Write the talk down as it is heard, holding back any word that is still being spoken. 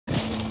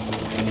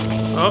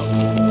Oh.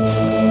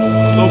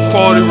 Low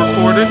quality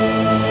recorded.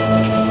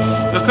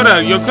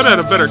 You could have had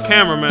a better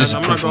cameraman. This is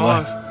I'm proof not of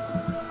gonna life.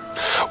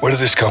 lie. Where did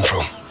this come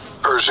from?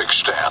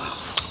 Urzikstan.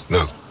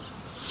 Look,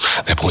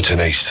 they're pointing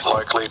east.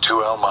 Likely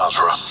to Al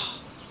Mazrah.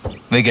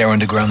 They get her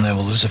underground there,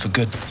 we'll lose her for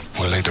good.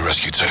 We'll lead the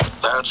rescue team.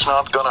 That's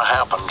not gonna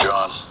happen,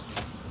 John.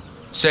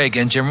 Say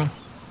again, General.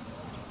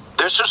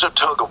 This is a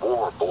tug of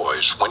war,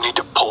 boys. We need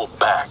to pull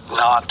back,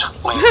 not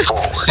lean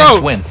forward.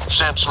 Since when?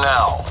 Since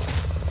now.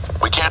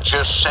 We can't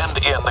just send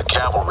in the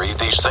cavalry.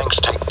 These things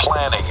take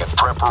planning and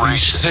preparation.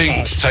 These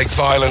things take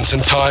violence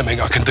and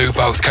timing. I can do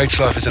both. Kate's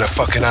life is in a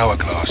fucking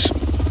hourglass.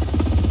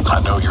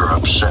 I know you're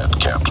upset,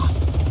 Captain.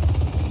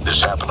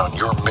 This happened on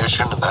your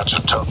mission, and that's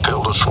a tough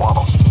pill to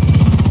swallow.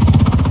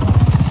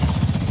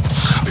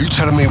 Are you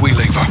telling me we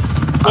leave her?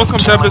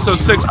 Welcome to episode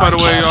 6, by the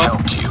way, y'all.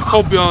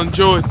 Hope y'all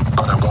enjoyed.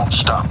 But I won't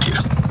stop you.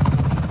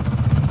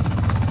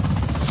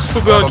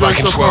 Hope y'all enjoyed back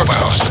in so far. 12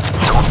 hours.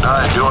 Don't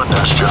die doing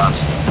this, John.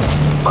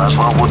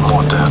 Laswell wouldn't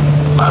want that.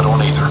 I don't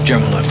either.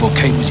 General, I thought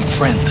Kate was your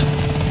friend.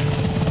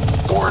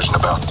 War isn't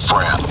about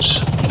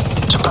friends.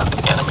 It's about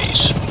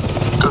enemies.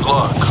 Good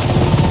luck.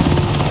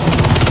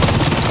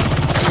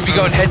 We'll be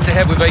going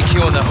head-to-head with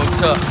AQ on that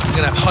motor. We're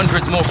gonna have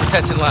hundreds more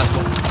protecting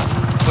Laswell.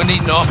 We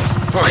need an army.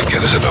 Fucking get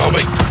us an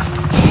army.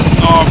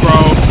 Oh,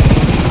 bro.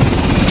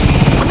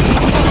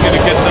 We're gonna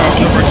get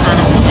the return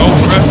of the goat,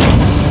 bro.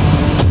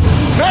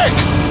 Nick!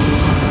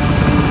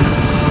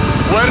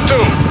 Where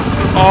to?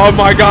 Oh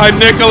my God,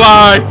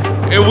 Nikolai.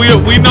 And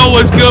we know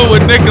what's good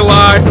with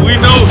Nikolai. We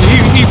know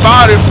he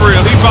bought it for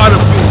real. He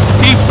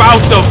bought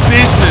the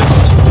business.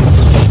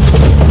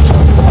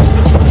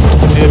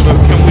 Yeah, but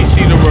can we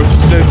see the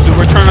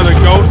return of the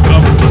GOAT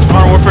of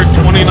Modern Warfare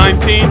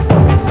 2019?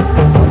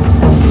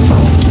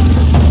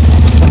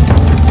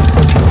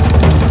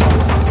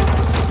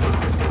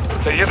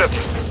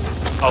 سيدتي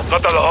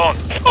القتل هون.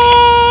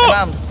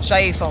 تمام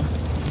شايفهم.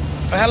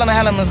 وهلا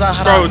مهلا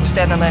مظاهرة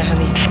مستعدة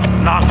لهني.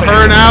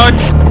 Her and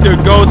Alex, the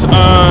GOAT's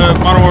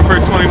Modern Warfare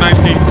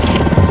 2019.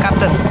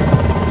 Captain,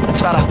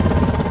 it's Farah.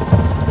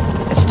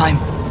 It's time.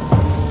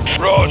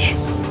 Raj,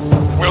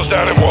 wheels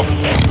down and walk.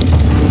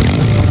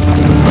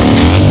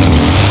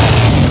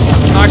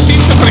 I seen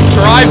somebody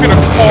driving a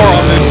car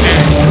on this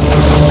game.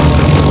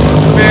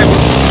 Man,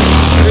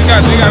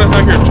 they got us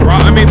out here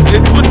drive. I mean,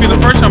 it wouldn't be the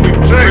first time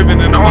we've driven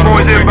in a Modern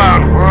Warfare.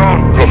 Inbound. We're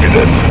on. Copy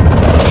that.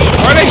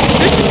 Why they?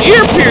 This is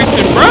ear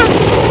piercing, bruh.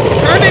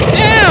 Turn it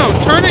down.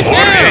 Turn it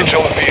down.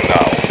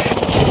 now.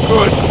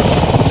 Good.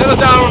 Settle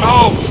down and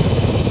hold.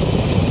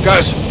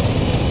 Guys,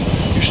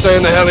 you stay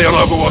in the heli on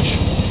Overwatch.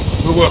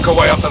 We'll work our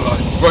way up the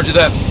line. Roger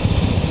that.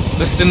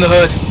 Let's thin the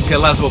herd, get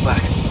Laswell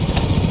back.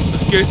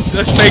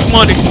 Let's make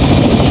money.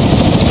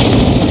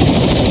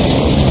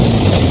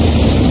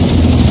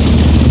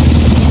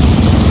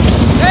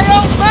 Hey,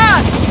 old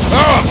man!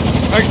 Ah!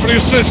 Thanks for the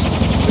assist.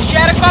 We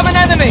share a common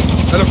enemy.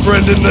 And a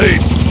friend in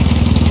need.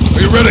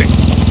 Are you ready?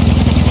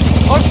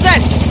 All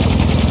set.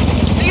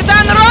 See you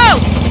down the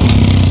road.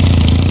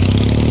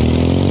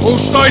 All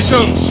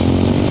stations.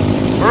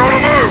 We're on the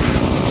move.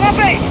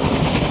 Copy.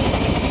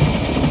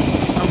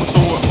 So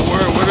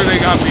where do they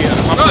got me at?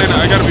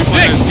 I gotta be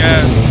playing this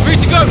gas. Free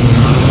to go.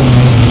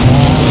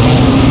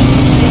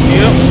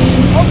 Yep.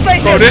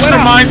 Bro, this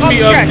reminds me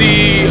of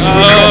the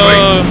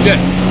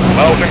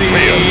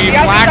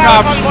Black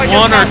Ops 1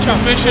 or 2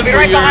 mission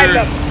where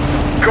you're...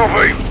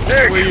 Copy.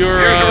 Nick, Where you're,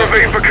 use the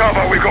ravine for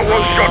cover. We've got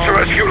one shot to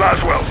rescue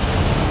Laswell.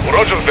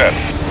 Roger that.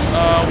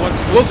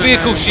 What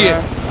vehicle she in?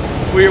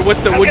 We're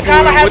with the... I don't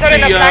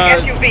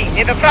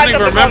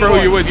even remember who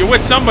you're with. You're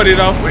with somebody,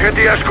 though. We hit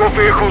the escort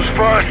vehicles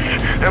first,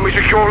 then we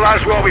secure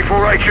Laswell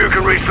before AQ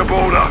can reach the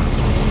border.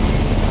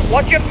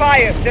 Watch your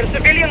fire. There are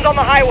civilians on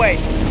the highway.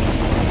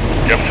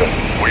 Yes, sir.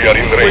 We are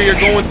in Where you're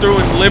going through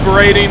and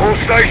liberating all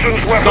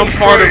stations, some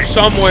part of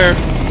somewhere.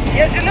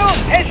 Yes, you move.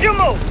 As you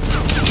move.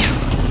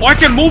 Oh, I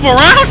can move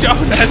around?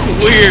 Oh, that's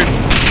weird.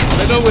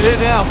 I know we're here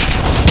now.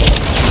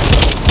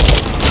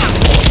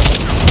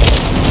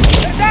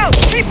 They're down.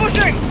 Keep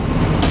pushing.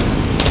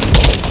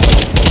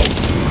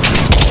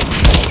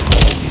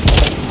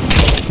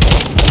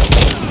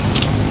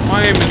 My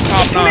aim is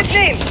top notch.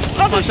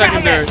 That's my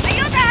secondary.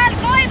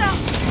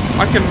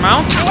 I can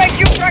mount?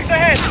 AQ tracks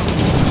ahead.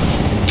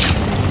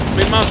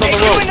 Mid mount on the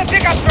AQ road. in the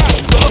pickup truck.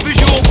 Got a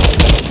visual.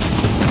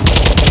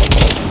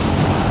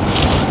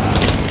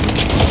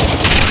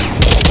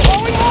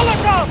 Throwing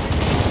Molotov.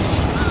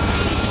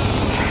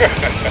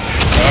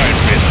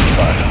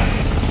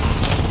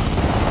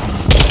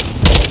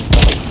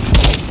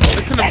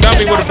 They couldn't have got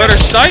me with a better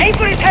sight. Aim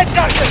for his head,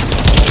 Doctor.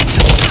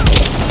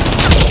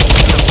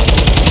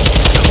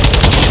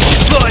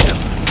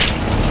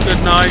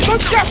 Good night.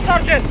 Good job,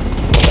 Sergeant.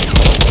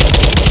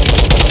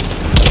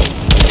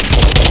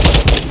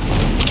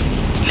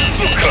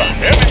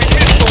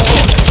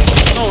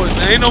 No,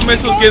 there ain't no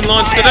missiles getting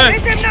launched today.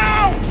 Hit him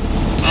now.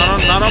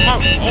 Not on my...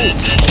 Oh,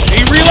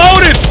 he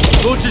reloaded!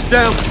 Launch us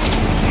down.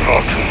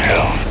 Fucking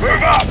hell.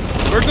 Move up.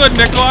 We're good,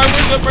 Nikolai.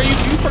 We're good, bro.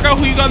 You forgot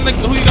who you got in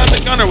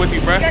the gunner with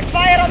you, bro. Check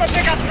fire on the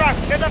pickup truck.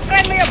 There's a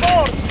friendly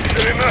aboard.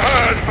 Sit in the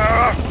herd,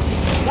 Farah.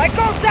 Like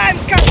all time,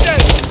 Captain!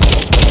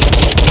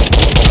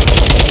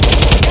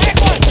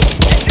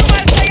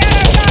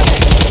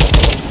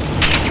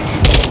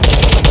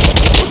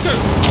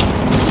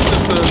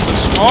 Look at the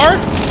scar?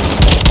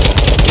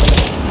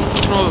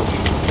 No,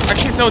 I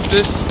can't tell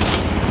this.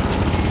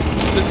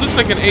 This looks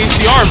like an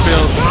ACR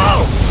build.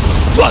 No!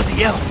 Bloody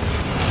hell!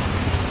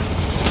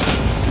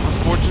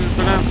 Unfortunate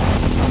for them.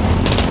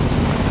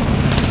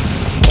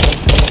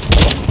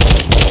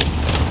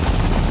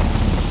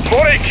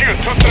 More AQ,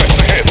 2 tracks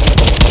ahead.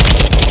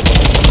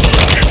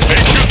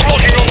 AQ's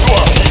locking onto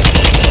us.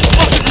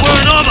 Fucking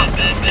wearing armor!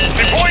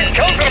 Deploying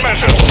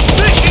countermeasures.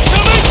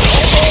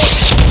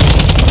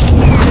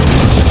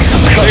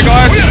 Hey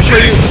guys, it's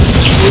pretty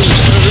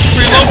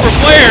low for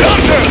flares.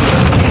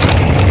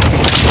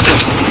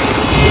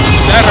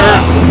 That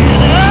hurt.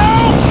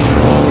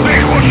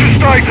 Big watch your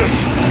strikers.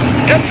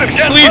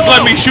 Please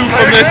let me shoot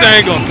from this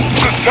angle,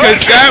 because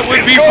that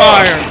would be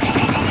fire.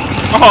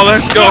 Oh,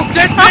 let's go.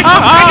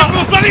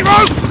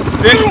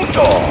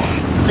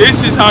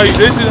 This is how you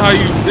play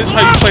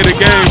the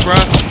game,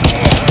 bruh.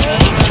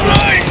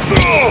 Right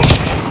through.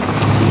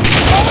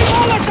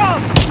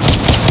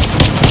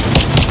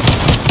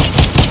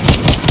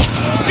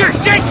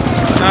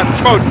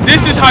 Bro,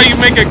 this is how you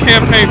make a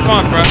campaign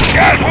fun, bruh.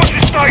 Guys, watch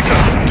your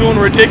strikers. Doing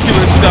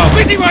ridiculous stuff.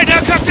 Busy right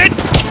now, Captain!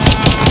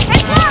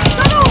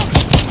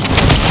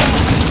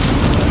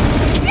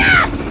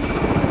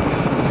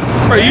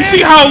 Bro, you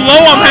see how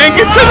low I'm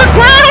hanging to the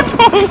ground?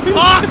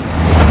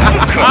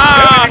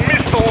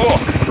 Missed the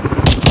look.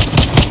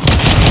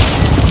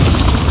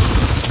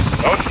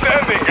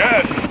 Outstanding,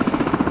 guys.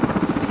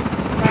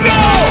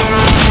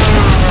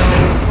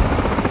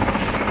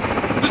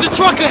 There's a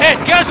truck ahead!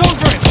 Gas on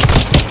for it!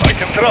 I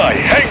can try.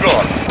 Hang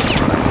on.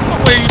 What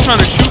way are you trying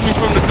to shoot me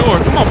from the door?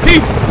 Come on,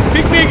 peek.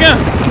 Peek me again.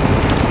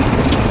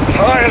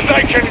 High as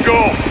I can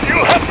go.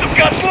 You have to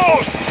cut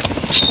loose.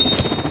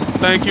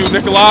 Thank you,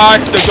 Nikolai,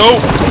 the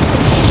GOAT.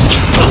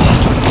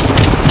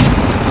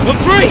 I'm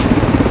free!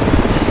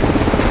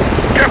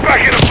 Get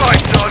back in the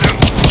fight, Sergeant.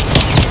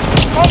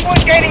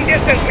 Convoy's gaining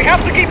distance. We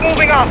have to keep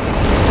moving up.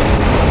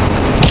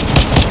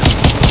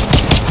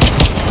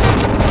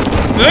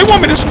 Do they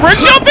want me to sprint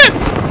jump it?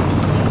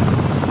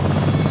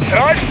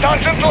 Sarge,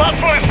 Sergeant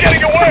Laswell is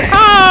getting away.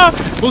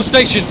 All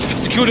stations,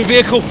 secure the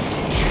vehicle.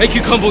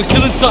 AQ convoy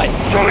still in sight.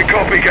 Solid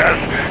copy, guys.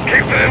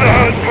 Keep it in the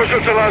herd. Push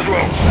it to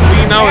Laswell.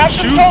 We now We and have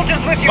some shoot.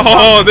 soldiers with you.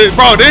 Oh,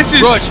 bro, this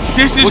is Rog,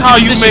 how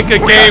what's you your make a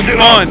position? game We're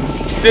fun.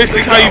 catching up. This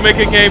is how you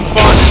make a game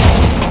fun.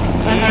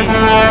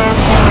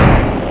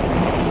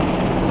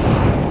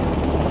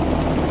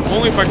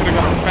 Only if I could have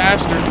got a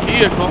faster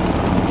vehicle.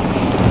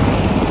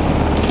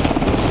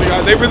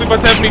 They really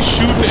about to have me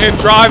shooting and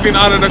driving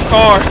out of the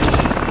car.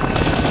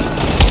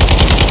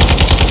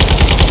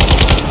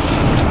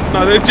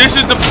 No, this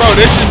is the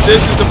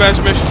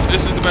best mission.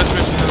 This is the best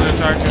mission in the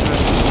entire campaign.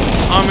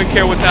 I don't even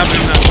care what's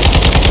happening now.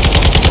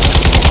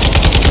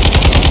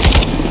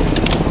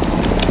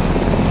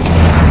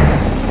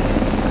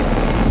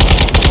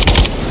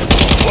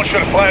 Watch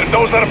your fire.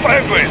 Those are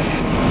friendlies.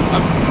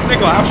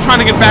 Nikolai, I was trying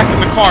to get back in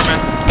the car, man.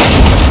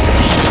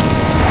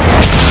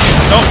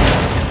 Nope.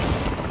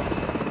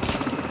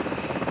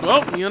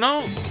 Well, you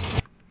know.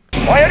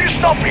 Why are you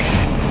stopping?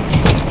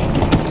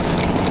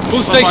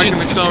 All stations,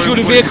 secure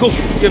the vehicle.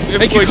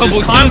 AQ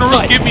convoy still in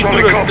sight. Get me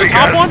through the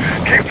top one?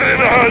 Keep it in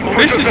the herd.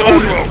 This is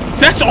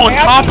that's on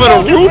top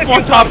of the roof,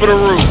 on top of the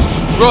roof.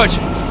 Rog,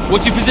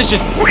 what's your position?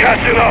 We're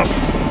catching up.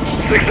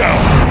 6 out.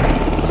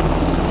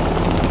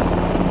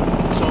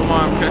 So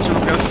I'm catching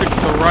up. Gotta stick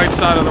to the right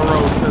side of the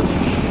road, because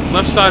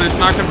left side is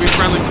not gonna be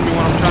friendly to me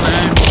when I'm trying to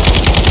aim.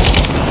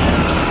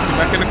 Get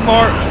back in the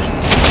car.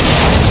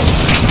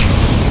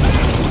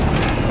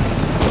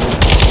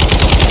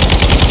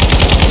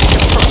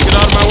 Get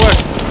out of my way.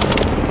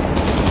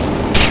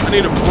 I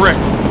need a brick.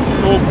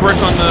 No brick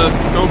on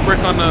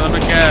the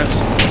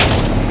gas.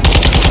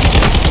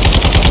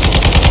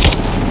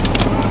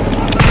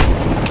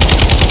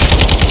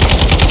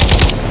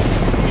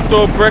 You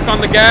throw a brick on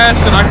the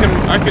gas and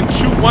I can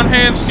shoot one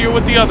hand, steer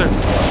with the other.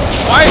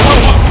 Why?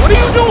 What are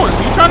you doing?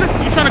 You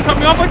trying to cut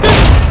me off like this?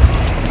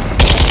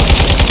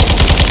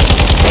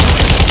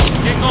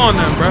 Get going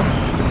then, bro.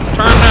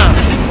 Turn down.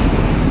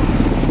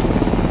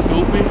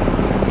 Goofy.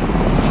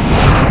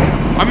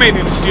 I may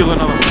need to steal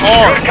another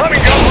car. You're coming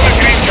down from the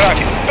green truck.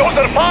 Those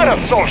are fire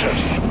soldiers.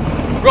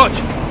 Rog,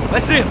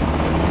 let's see him.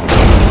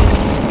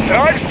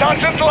 Sarge,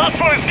 Sergeant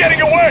Laswell is getting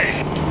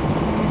away.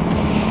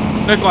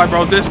 Nikolai,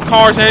 bro, this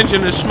car's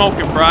engine is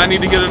smoking, bro. I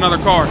need to get another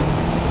car.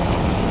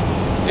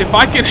 If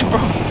I can,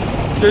 bro,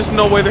 there's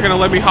no way they're gonna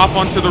let me hop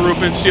onto the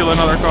roof and steal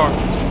another car.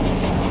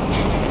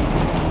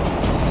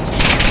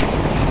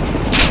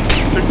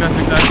 I think that's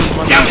exactly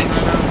what's Damn happening it!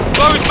 right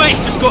now. Boris base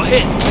just got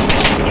hit.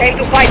 Came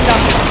to fight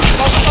something.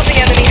 Focus on the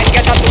enemy and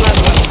get up to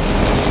Laswell.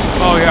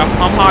 Oh yeah,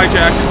 I'm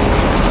hijacking.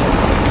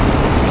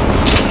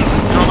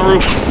 Get on the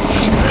roof.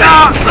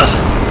 Ah!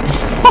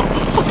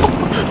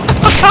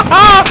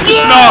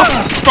 No,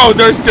 bro,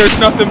 there's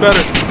nothing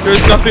better.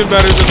 There's nothing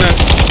better than this.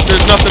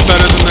 There's nothing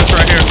better than this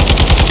right here.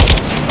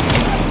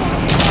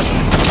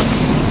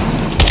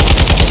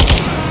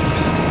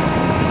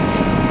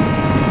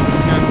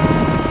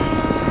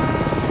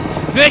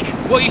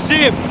 What you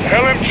seeing?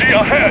 LMG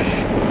ahead!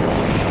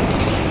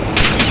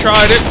 You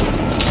tried it.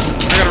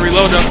 I gotta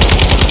reload though.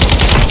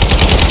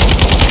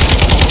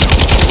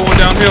 I'm going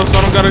downhill, so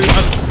I don't gotta.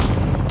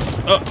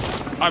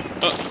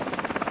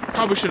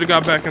 Probably should have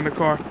got back in the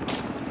car.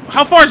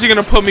 How far is he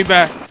gonna put me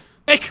back?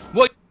 Nick,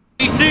 what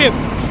you seeing?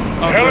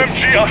 Okay.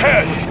 LMG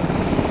ahead!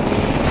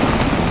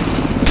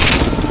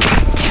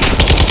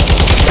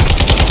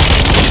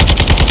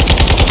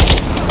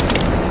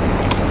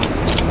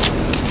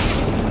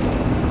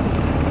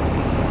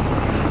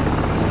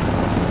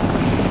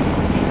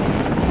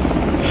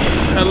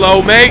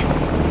 Hello, mate.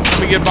 Let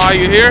me get by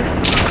you here.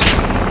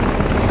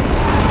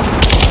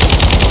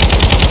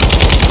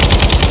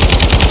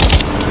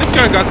 This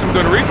guy got some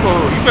good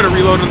recoil. You better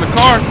reload in the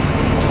car.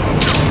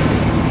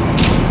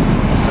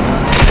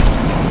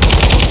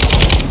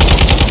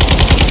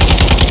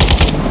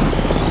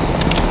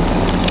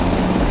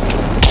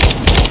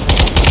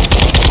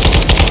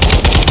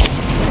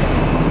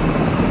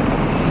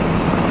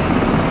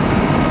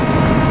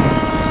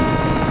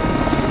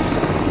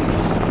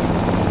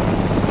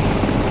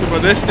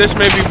 But this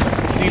may be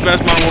the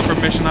best Modern Warfare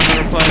mission I've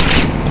ever played.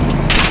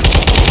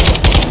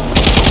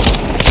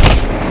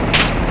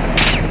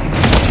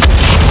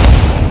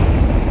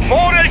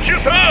 More AQ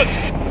thugs!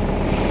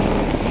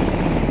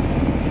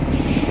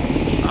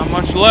 Not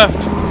much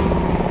left.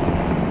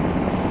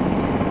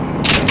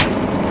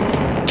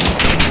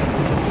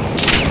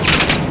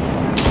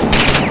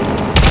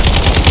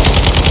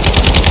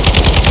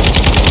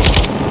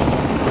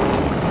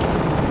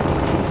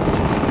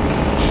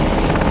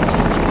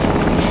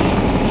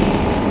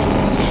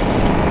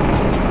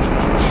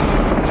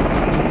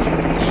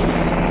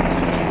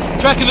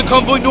 Tracking the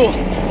convoy north.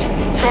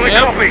 Solid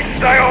copy.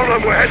 Stay on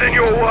them. We're heading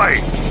your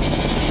way.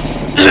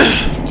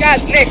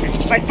 Gaz, Nick,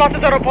 my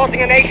spotters are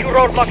reporting an AQ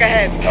roadblock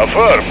ahead.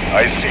 Affirm.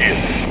 I see it.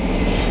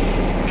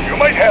 You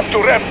might have to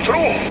ram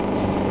through.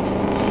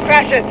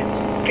 Crash it.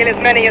 Kill as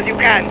many as you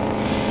can.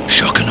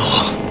 Shock and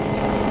awe.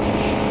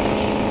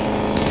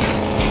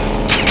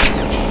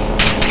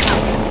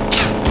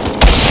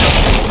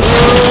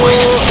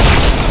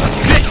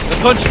 Nick, the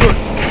punch through.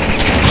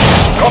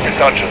 Copy,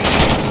 Sergeant.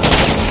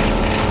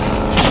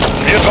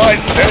 Be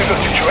advised, there is a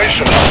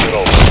situation after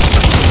all.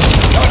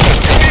 Sergeant,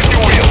 you leave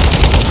your wheel.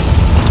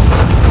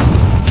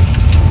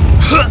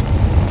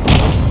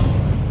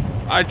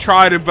 I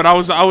tried it, but I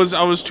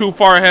was too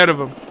far ahead of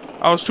him.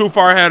 I was too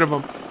far ahead of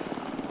him.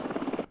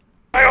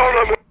 Stay on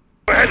them.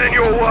 We're heading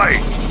your way.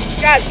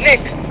 Gaz,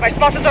 Nick, my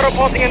spotters are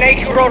reporting an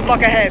AQ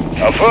roadblock ahead.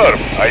 Affirm.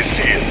 I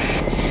see it.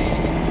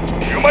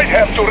 You might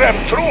have to ram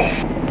through.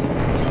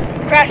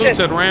 Crash Dude it.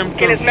 said ram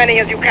Kill through. as many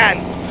as you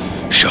can.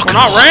 We're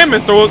not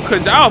ramming through it,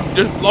 cause that'll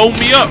just blow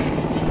me up.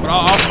 But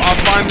I'll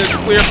find this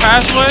clear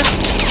pathway.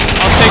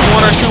 I'll take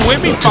one or two with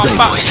me. Pop,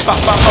 pop, pop,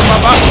 pop, pop,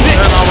 pop, pop,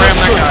 and I'll ram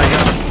that guy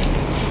again.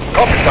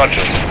 Copy,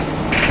 Sergeant.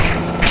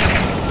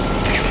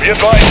 Be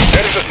advised,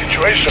 there is a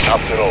situation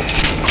after all.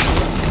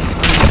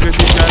 Get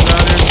these guys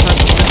out of here.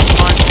 This is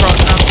my truck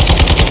now.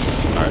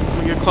 Alright, let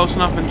me get close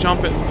enough and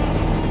jump it.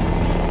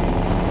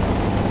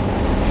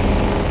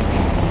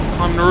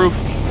 Climb the roof.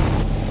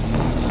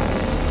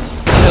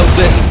 What the hell's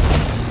this?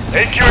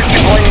 AQ is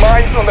deploying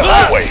mines on the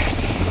highway.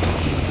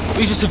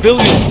 These are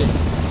civilians, Nick.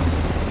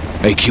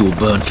 AQ will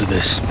burn for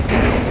this.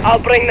 I'll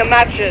bring the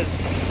matches.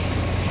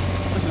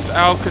 This is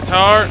Al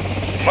Qatar.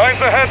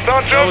 Mines ahead,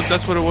 Sergeant. Oh,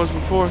 that's what it was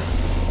before.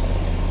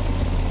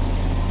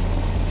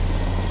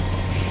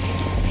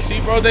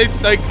 See, bro, they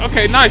like,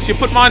 okay, nice. You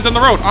put mines on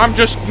the road. I'm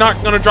just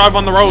not gonna drive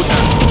on the road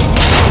now.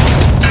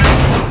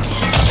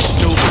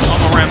 Stupid. I'm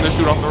gonna ram this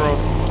dude off the road.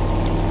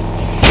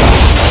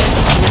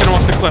 Let me hit him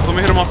off the cliff. Let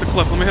me hit him off the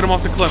cliff. Let me hit him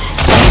off the cliff.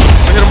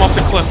 Let me hit him off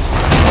the cliff.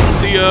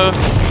 See ya.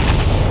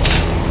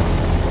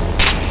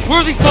 Where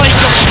are these planes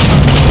going?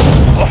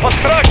 Off a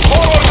track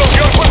forward of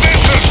your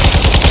position.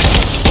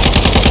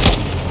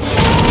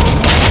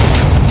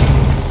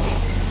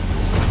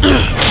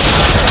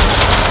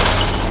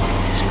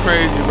 It's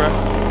crazy, bro.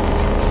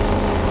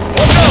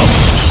 Watch out!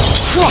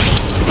 Christ!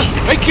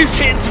 AQ's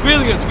hitting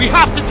civilians. We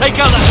have to take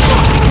out that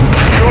truck.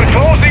 You're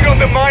closing on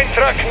the mine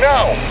track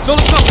now.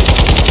 Solid copy.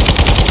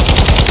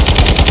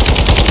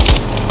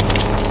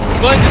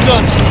 Blind is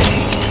done.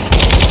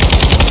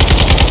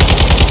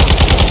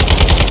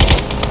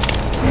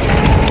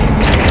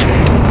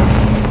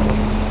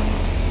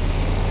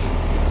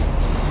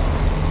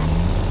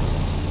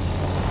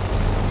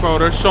 Bro,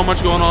 there's so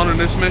much going on in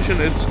this mission.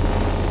 It's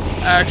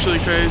actually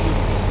crazy.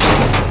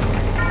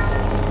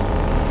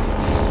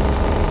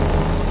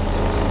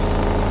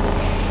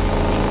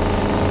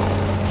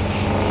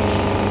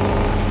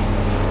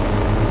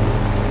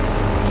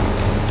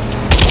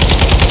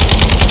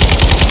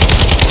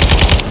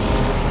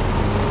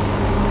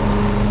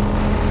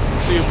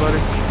 See you,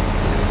 buddy.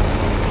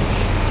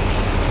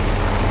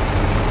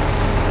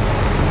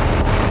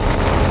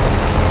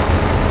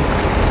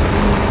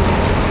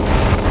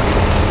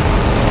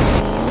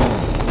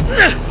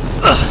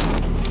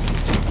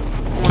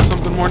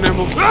 More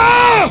nimble.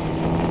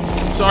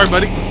 Sorry,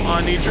 buddy.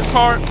 I need your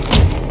car.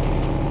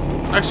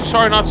 Actually,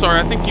 sorry, not sorry.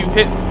 I think you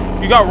hit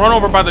You got run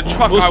over by the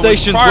truck. All I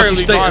stations, was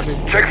what's your priorly status?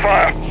 driving. Check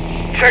fire.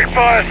 Check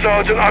fire,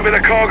 Sergeant. I'm in a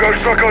cargo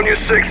truck on your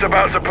 6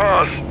 about to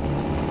pass.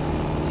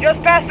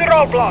 Just past the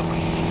roadblock.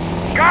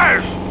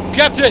 Guys!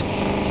 Captain!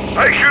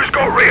 AQ's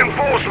got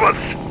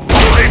reinforcements.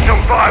 We'll need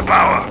some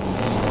firepower.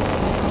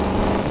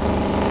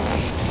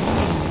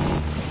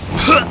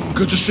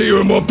 Good to see you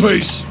in one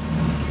piece.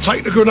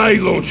 Take the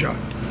grenade launcher.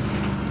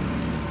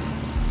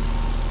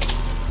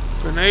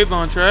 Grenade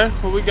launcher, eh?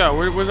 What we got?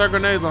 Where's our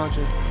grenade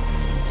launcher?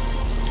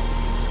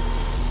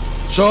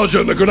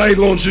 Sergeant, the grenade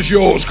launcher's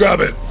yours.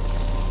 Grab it.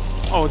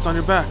 Oh, it's on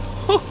your back.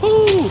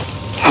 Hoo-hoo!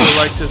 I would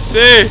like to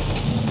see.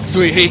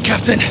 Sweet heat,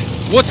 Captain.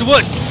 What's the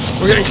word?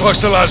 We're getting close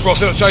to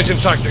Lasbos and are changing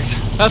tactics.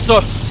 How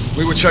so?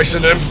 We were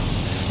chasing them.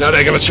 Now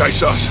they're gonna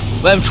chase us.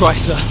 Let them try,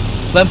 sir.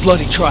 Let them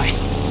bloody try.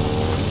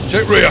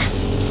 Check rear.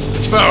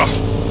 It's Farah.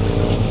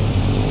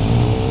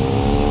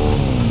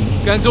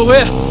 Guns all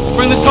here. Let's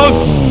bring this home.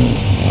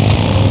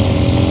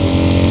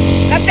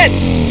 Captain,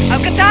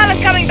 Al-Qatar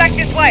is coming back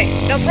this way.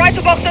 They'll try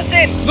to box us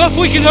in. Not if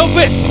we can help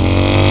it.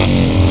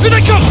 Here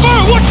they come!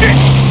 Fire! Watch it!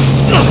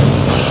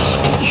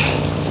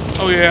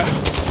 Oh yeah.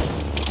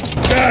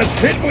 Gaz,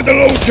 hit with the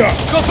launcher.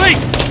 Copy!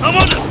 I'm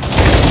on it!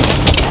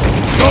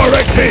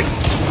 Direct hit.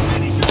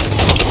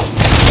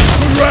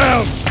 Good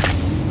round.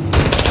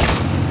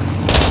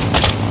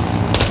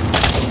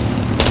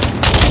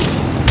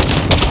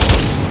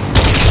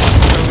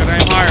 Good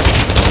aim higher.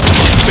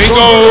 Good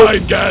Bingo!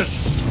 grenade, Gaz.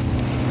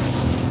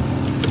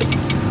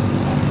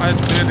 I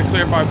had to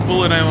clarify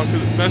bullet ammo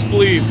because best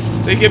believe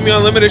they give me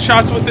unlimited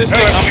shots with this thing.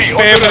 I'm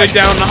spamming it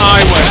down the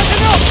highway.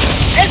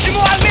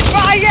 اسمه على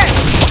المدفعية.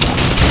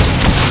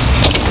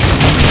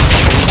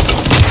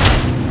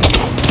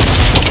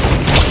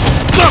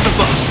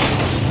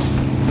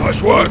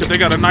 Nice work. They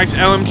got a nice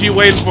LMG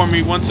waiting for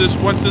me once this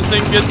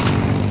thing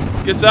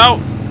gets out.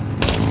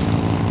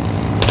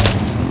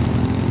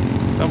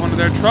 Is that one of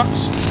their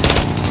trucks?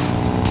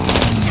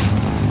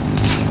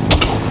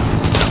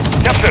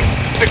 Captain,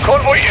 the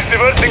convoy is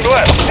diverting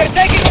left. They're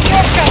taking a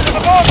shortcut to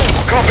the border.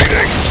 Copy,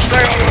 Nick.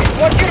 Stay on them.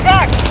 Watch your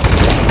back.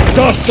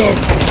 Dust them.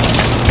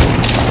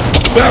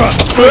 Farah,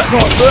 switch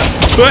right.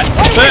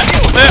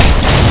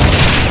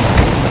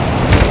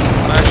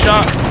 Last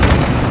shot.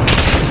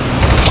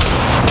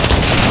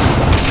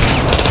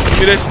 Give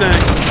me this thing.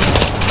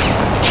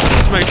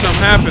 Let's make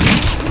something happen.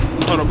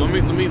 Hold up, let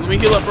me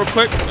heal up real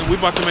quick, and we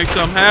about to make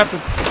something happen.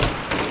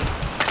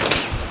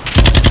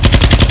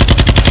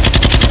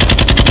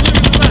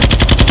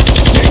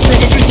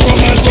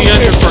 The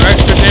engine for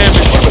extra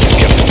damage.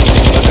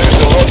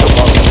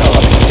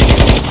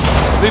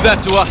 Leave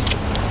that to us.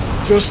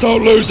 Just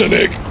don't lose it,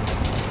 Nick.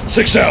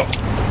 6 out.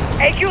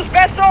 AQ's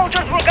best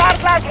soldiers will guard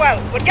Laswell.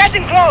 We're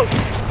getting close.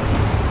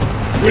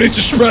 We need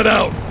to spread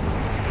out.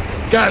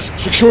 Gaz,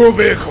 secure a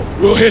vehicle.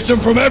 We'll hit them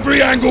from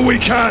every angle we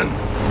can. You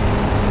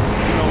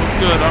know what's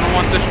good? I don't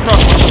want this truck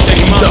to take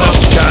him Ease out. up,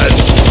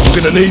 Gaz.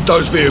 We're gonna need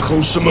those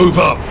vehicles to move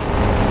up.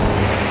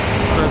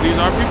 So these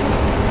are people?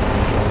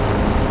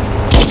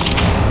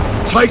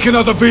 Take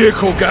another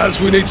vehicle,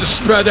 Gaz. We need to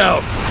spread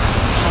out. I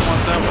don't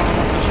want that one. I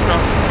want this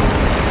truck.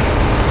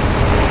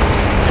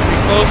 Get me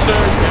closer.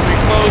 Get me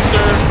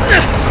closer.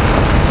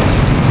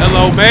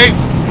 Hello, mate.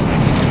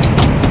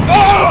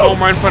 Oh, I'm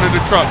right in front of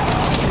the truck.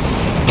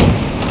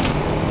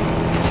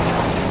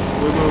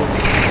 We move.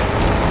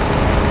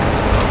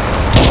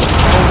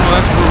 Oh no,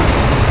 that's rude.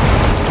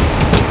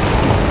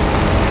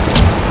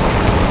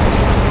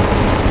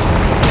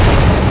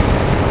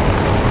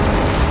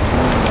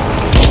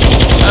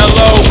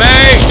 Hello,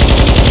 mate.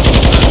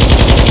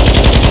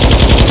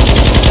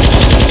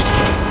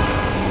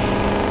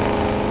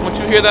 Once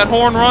you hear that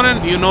horn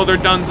running, you know they're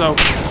donezo.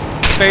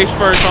 Face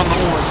first on the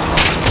horn.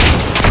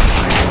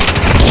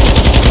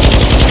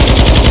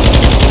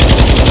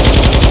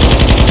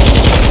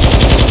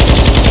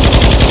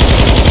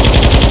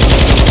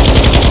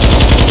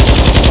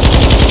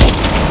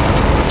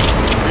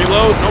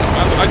 Reload? Nope,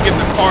 I get in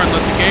the car and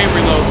let the game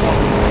reload for me.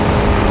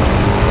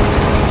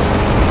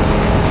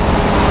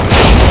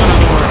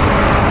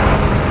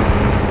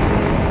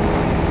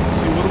 Let's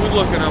see, what are we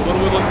looking at? What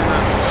are we looking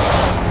at?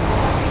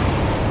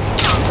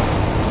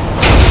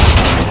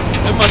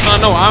 They must not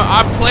know.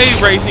 I play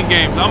racing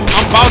games. I'm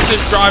about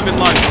this driving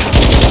life.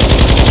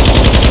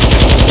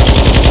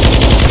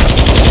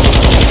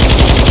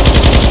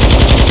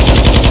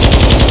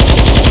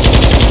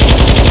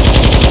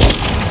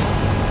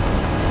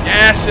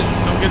 Gas it.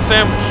 Don't get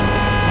sandwiched.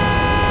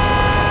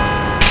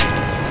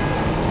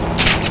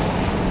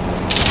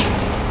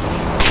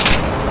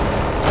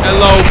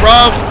 Hello,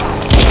 bruv.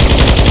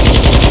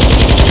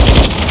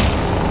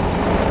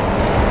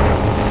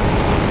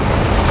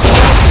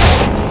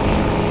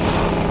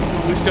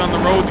 We stay on the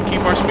road to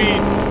keep our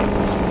speed.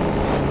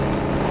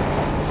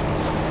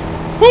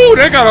 Whoo,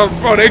 they got a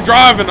bro. They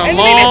driving a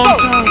long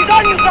time. He's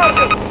on you,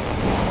 Sergeant.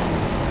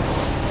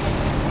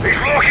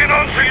 He's locking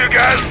onto you,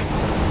 guys.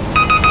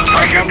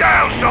 Take him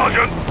down,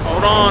 Sergeant.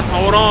 Hold on,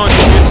 hold on.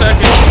 Give me a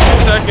second. Give me a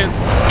second.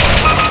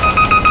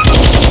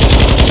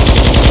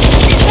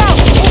 He's down.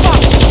 Move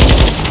up.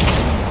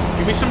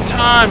 Give me some time.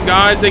 time,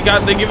 guys. They're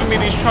giving me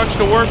these trucks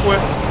to work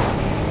with.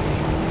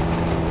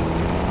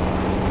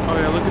 Oh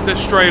yeah, look at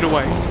this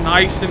straightaway.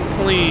 Nice and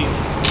clean.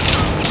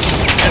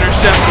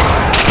 Intercepted.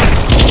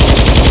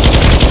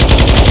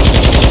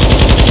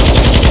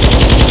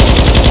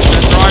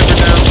 That driver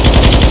down.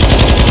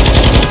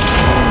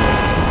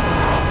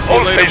 See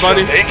you later,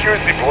 buddy. AQ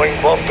is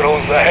deploying bomb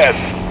drones ahead.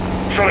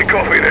 Solid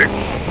copy, Nick.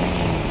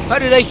 How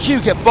did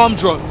AQ get bomb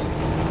drones?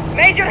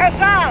 Major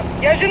Hassan,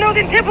 يا جنود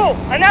انتبهوا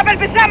أنا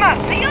بالبسامة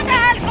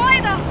سيدها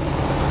القاعدة.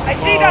 I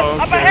see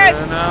them up ahead.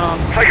 Now.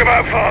 Take them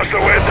out faster,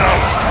 we're down.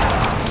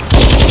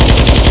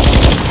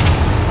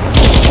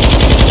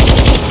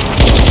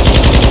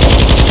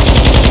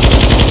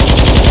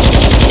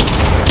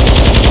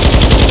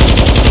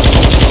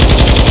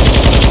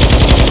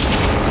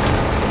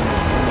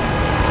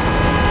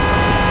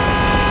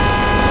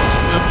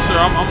 Yep, sir.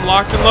 I'm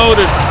locked and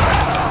loaded.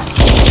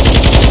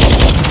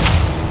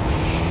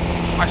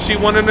 I see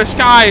one in the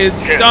sky.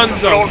 It's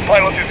Dunzo. The drone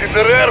pilot is in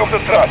the rear of the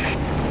truck.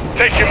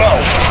 Take him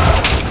out.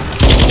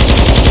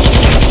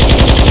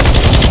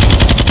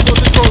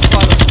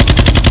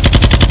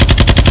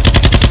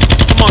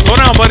 Come on, go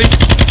down, buddy.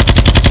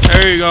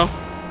 There you go.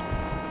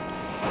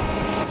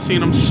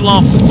 Seen him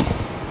slump.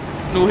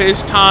 Knew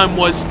his time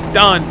was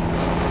done.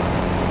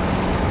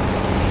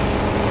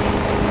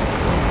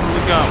 What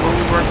we got? What are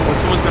we working with?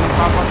 Someone's gonna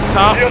pop up the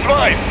top. Be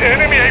advised,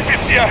 enemy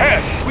APC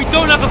ahead. We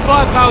don't have the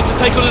firepower to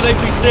take on an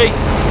APC.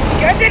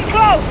 Get in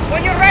close.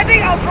 When you're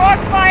ready, I'll cross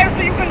fire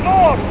so you can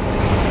board.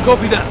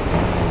 Copy that.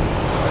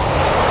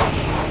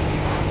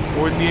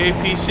 Board the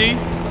APC.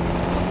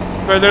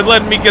 Bro, they're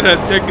letting me get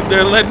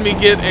they're letting me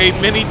get a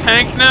mini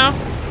tank now.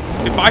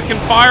 If I can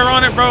fire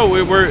on it, bro,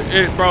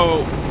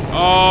 bro.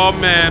 Oh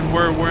man,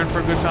 we're in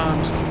for good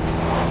times.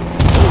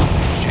 Oh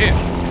shit.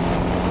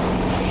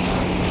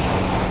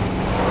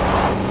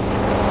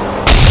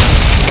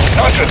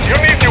 Sergeant, you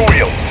need your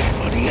wheels.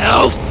 Bloody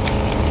hell.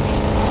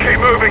 Keep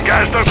moving,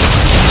 guys. Don't...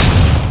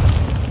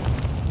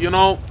 You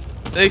know,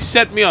 they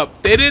set me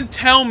up. They didn't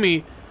tell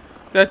me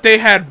that they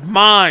had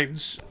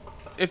mines.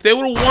 If they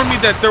would have warned me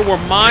that there were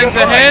mines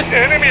ahead,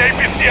 enemy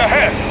APC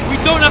ahead. We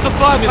don't have the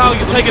firepower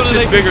to take on an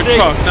this APC. bigger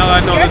truck. Now I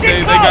know that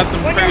they got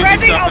some when crazy you're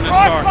ready, stuff I'll in this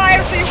cross car.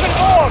 fire so you can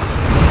board.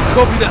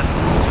 Copy that.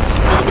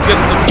 Let me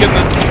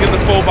get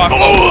the full box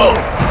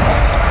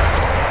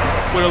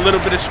with a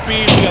little bit of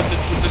speed. We got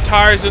the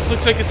tires. This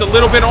looks like it's a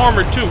little bit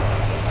armored too.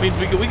 Means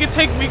we could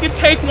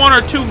take one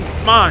or two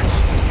mines.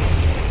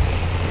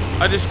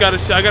 I just gotta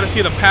see. I gotta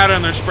see the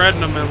pattern they're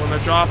spreading them in when they're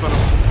dropping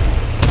them.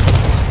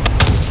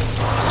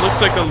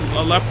 Looks like a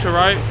left to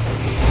right.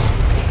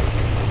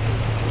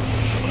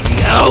 Bloody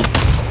hell.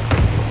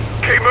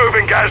 Keep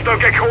moving, guys. Don't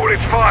get caught in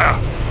its fire.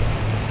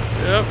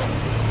 Yep.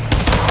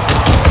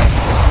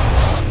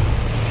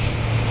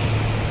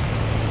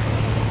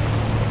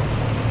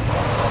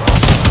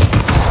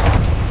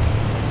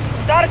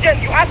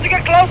 Sergeant, you have to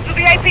get close to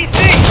the APC.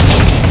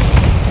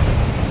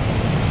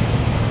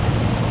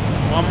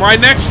 Well, I'm right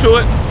next to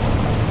it.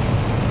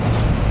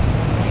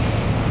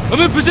 I'm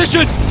in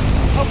position.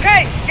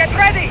 Okay, get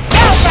ready.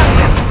 Now,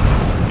 Sergeant.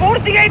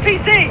 Board the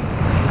APC.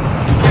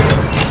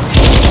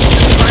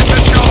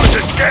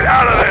 Get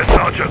out of there,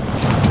 Sergeant.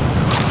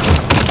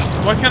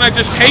 Why can't I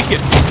just take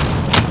it?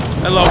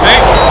 Hello,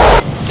 mate.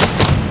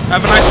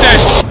 Have a nice day.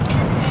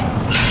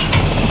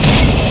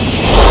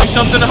 Give me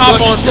something to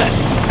hop on. Set.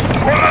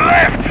 On the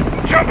left.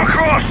 Jump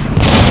across.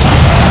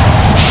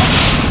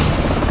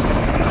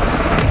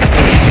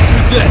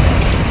 You're dead.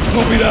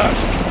 Copy that.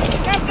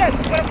 Captain,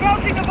 we're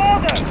approaching the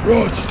border.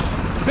 Rog,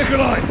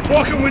 Nikolai,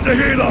 walking with the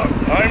helo.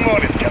 I'm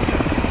on it, Captain.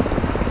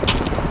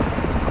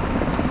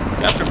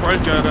 Captain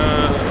Price got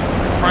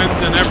friends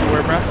in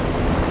everywhere, bruh.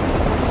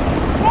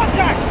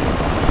 Contact.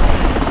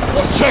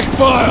 Well, check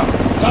fire.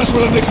 That's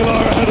where the Nikolai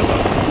are ahead of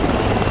us.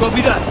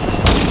 Copy that.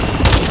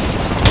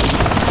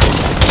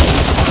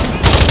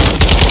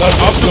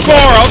 Out the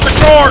car! Out the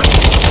car!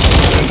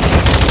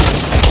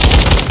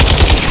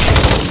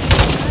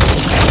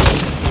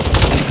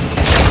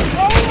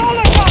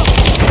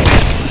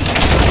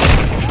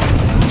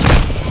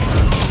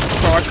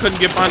 Bro, I couldn't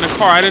get behind the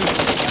car. I didn't.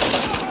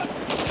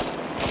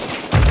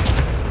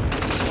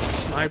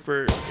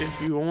 Sniper,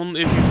 if you run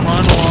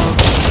while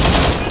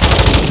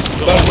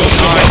That was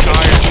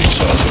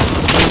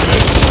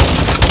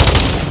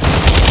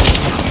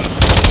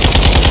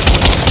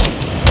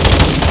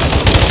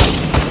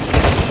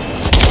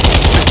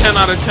the 10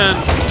 out of 10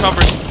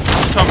 cover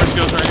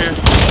skills right here.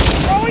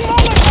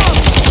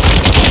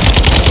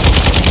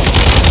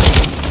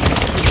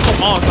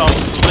 Molotov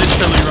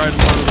literally right in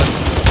front of it.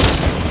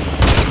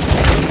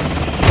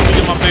 Let me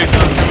get my face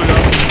done. Here we go.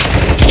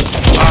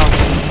 Wow.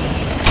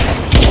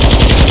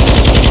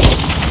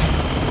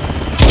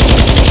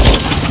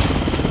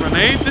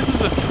 Grenade? This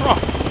is a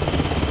truck.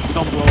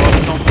 Don't blow up,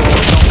 don't blow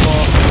up, don't blow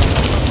up.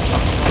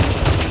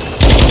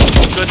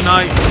 Good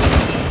night.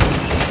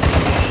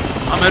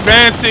 I'm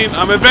advancing,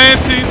 I'm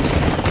advancing.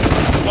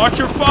 Watch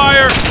your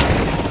fire.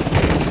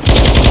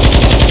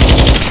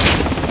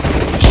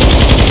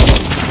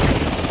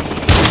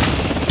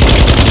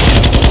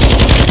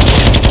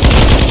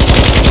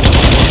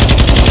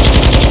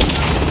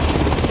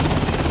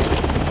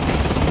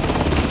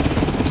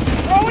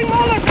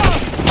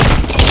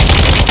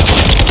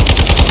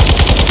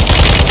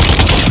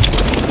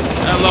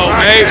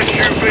 Hey.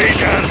 SUV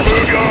guns,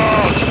 move your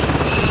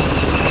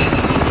arms.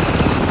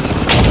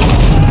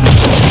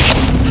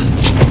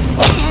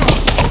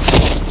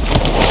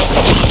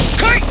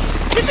 Kate!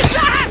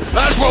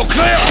 Laswell,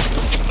 clear!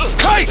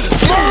 Kate,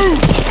 move!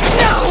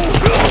 No!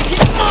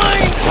 He's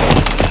mine!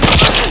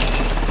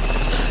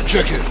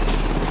 Check it.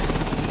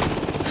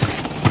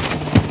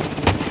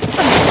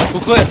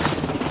 We're clear.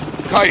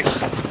 Kate!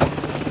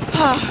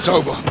 It's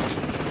over.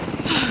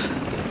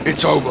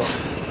 It's over.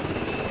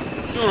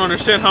 You don't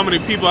understand how many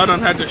people I done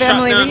had to shut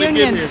Family down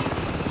reunion. to get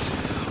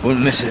here.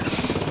 Wouldn't miss it.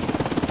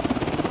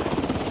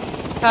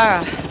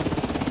 Farah.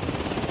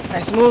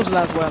 Nice moves,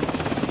 Laswell.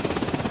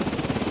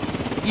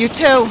 You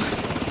too.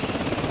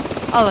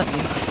 All of you.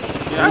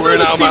 Yeah, I'd We're in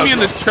rather our see me in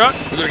the Maslow. truck.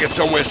 We're gonna get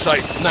somewhere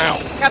safe, now.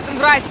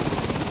 Captain's right.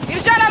 يا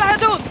رجال على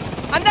الحدود.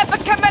 عندنا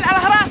بنكمل على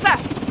هراسة.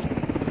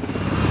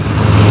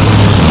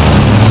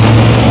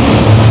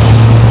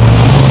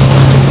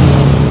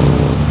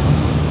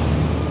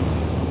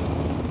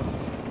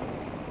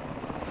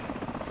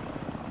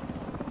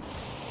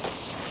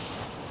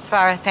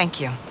 Farah, thank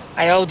you.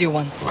 I owed you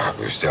one. Right,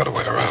 it's the other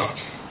way around.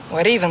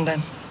 We're even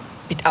then.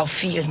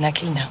 بالتوفيق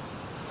نكينا.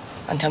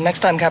 Until next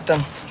time,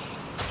 Captain.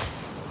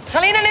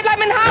 خلينا نطلع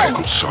من هون.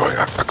 I'm sorry,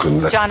 I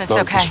couldn't let... John, it's no,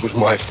 okay. This was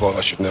my fault.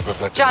 I should never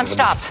have let... John,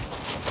 stop.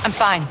 I'm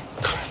fine.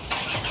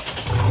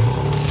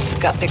 We've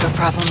got bigger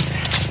problems.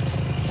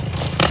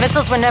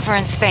 Missiles were never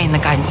in Spain. The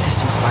guidance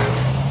systems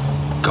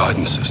were.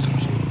 Guidance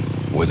systems?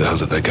 Where the hell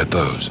did they get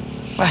those?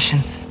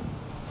 Russians.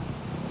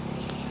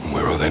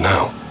 Where are they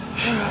now?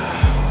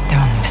 They're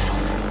on the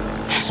missiles.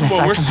 And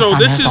aside from So Hassan,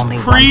 this there's is only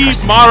one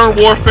person pre-Modern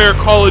who's Warfare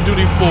Call of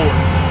Duty 4.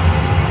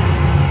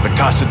 La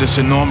Casa de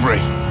Sin Nombre.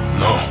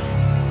 No.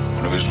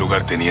 Uno de mis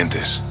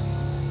lugartenientes.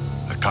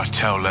 A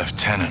cartel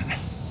lieutenant.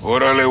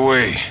 Órale,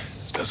 güey.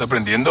 ¿Estás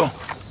aprendiendo?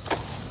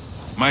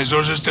 My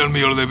sources tell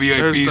me all the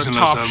There's VIPs the in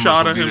top Las Almas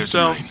shot will of be there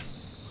himself. tonight.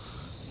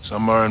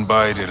 Some are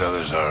invited,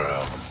 others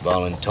are,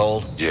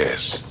 Voluntold?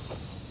 yes.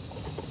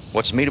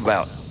 What's the meet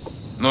about?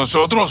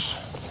 Nosotros?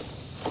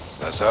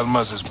 Las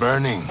Almas is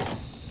burning,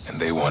 and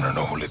they want to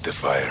know who lit the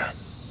fire.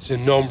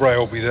 Sin Nombre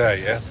will be there,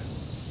 yeah?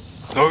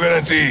 No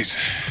guarantees,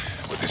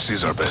 but this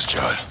is our best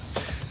shot.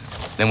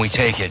 Then we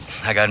take it.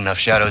 I got enough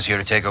shadows here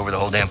to take over the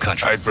whole damn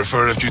country. I'd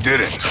prefer if you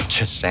didn't.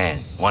 Just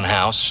saying. One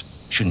house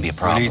shouldn't be a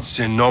problem. We need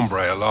Sin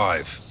Nombre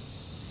alive.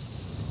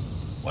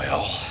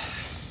 Well...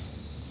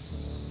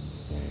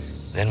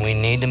 then we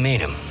need to meet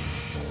him.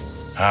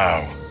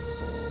 How?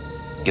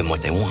 Give them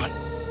what they want.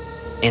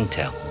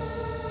 Intel.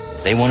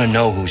 They want to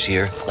know who's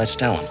here. Let's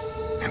tell them.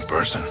 In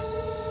person?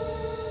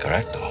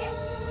 Correcto.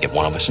 Get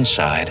one of us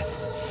inside.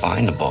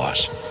 Find the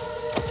boss.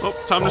 Oh,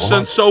 time to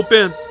send Soap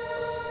in.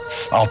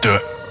 I'll do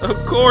it.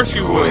 Of course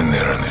you Go will. in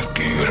there and they'll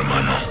kill you,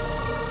 hermano.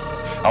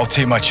 I'll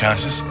take my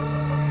chances.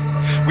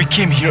 We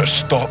came here to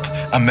stop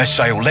a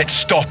missile. Let's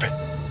stop it.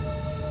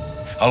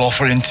 I'll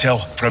offer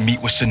intel for a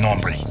meet with Sin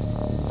Nombre.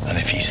 And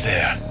if he's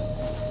there,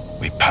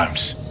 we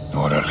pounce.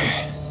 Órale.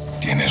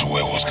 Tienes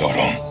huevos,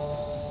 cabrón.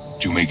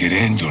 You make it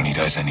in, you'll need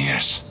eyes and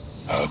ears.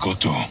 I'll go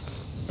too.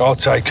 I'll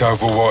take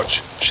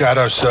Overwatch.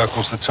 Shadow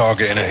circles the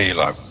target in a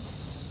helo.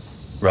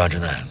 Roger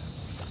that.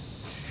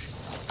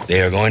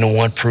 They are going to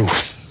want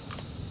proof.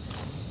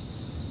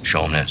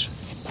 Show them this.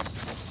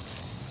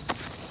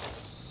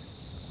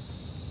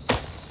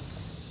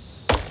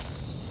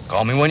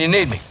 Call me when you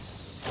need me.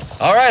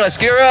 All right, let's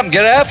gear up and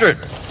get after it.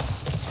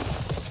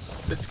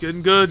 It's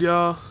getting good,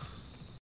 y'all.